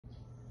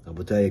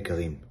Rabotai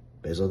Karim,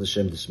 Be'ezrat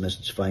Hashem, this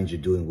message finds you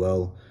doing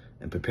well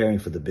and preparing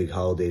for the big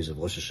holidays of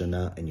Rosh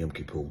Hashanah and Yom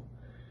Kippur.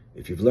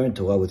 If you've learned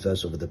Torah with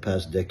us over the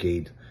past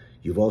decade,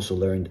 you've also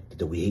learned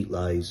that we hate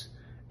lies,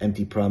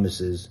 empty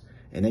promises,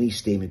 and any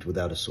statement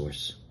without a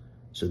source.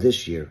 So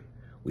this year,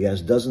 we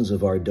asked dozens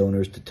of our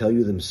donors to tell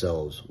you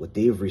themselves what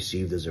they have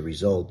received as a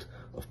result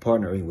of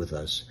partnering with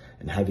us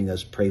and having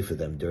us pray for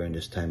them during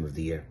this time of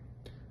the year.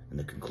 And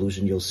the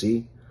conclusion you'll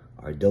see,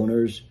 our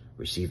donors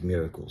receive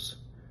miracles.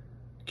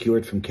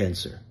 Cured from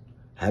cancer,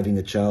 having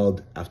a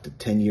child after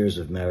 10 years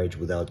of marriage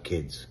without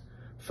kids,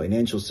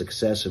 financial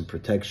success and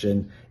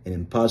protection in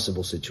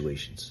impossible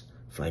situations,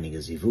 finding a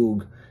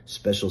zivug,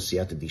 special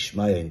siyata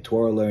dishmaya in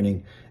Torah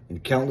learning,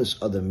 and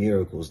countless other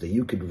miracles that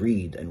you could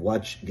read and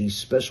watch these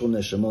special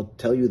neshamot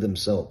tell you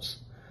themselves.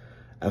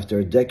 After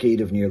a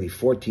decade of nearly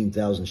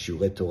 14,000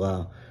 shiurei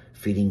Torah,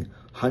 feeding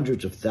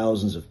hundreds of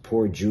thousands of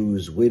poor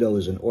Jews,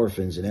 widows, and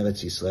orphans in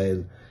Eretz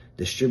Yisrael,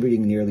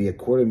 distributing nearly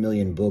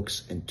 250,000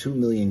 books and 2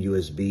 million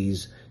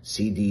USBs,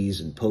 CDs,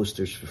 and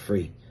posters for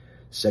free,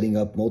 setting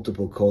up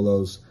multiple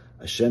kolos,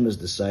 Hashem has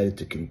decided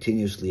to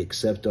continuously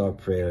accept our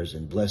prayers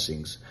and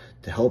blessings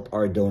to help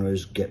our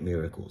donors get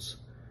miracles.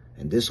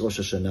 And this Rosh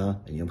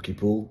Hashanah and Yom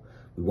Kippur,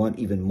 we want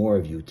even more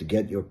of you to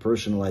get your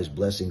personalized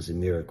blessings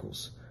and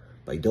miracles.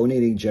 By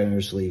donating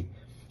generously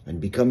and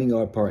becoming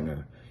our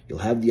partner, you'll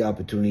have the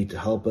opportunity to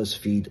help us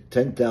feed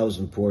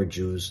 10,000 poor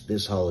Jews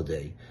this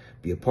holiday,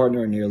 be a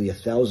partner in nearly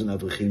 1,000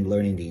 Avrechim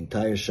learning the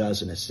entire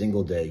Shas in a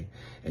single day,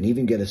 and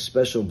even get a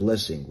special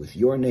blessing with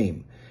your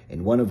name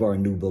in one of our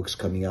new books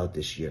coming out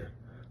this year.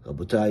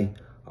 Rabotai,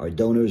 our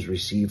donors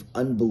receive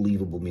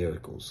unbelievable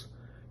miracles.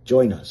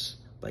 Join us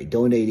by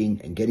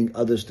donating and getting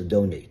others to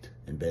donate,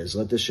 and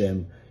Be'ezrat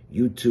Hashem,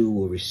 you too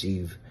will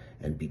receive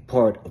and be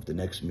part of the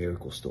next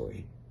miracle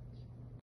story.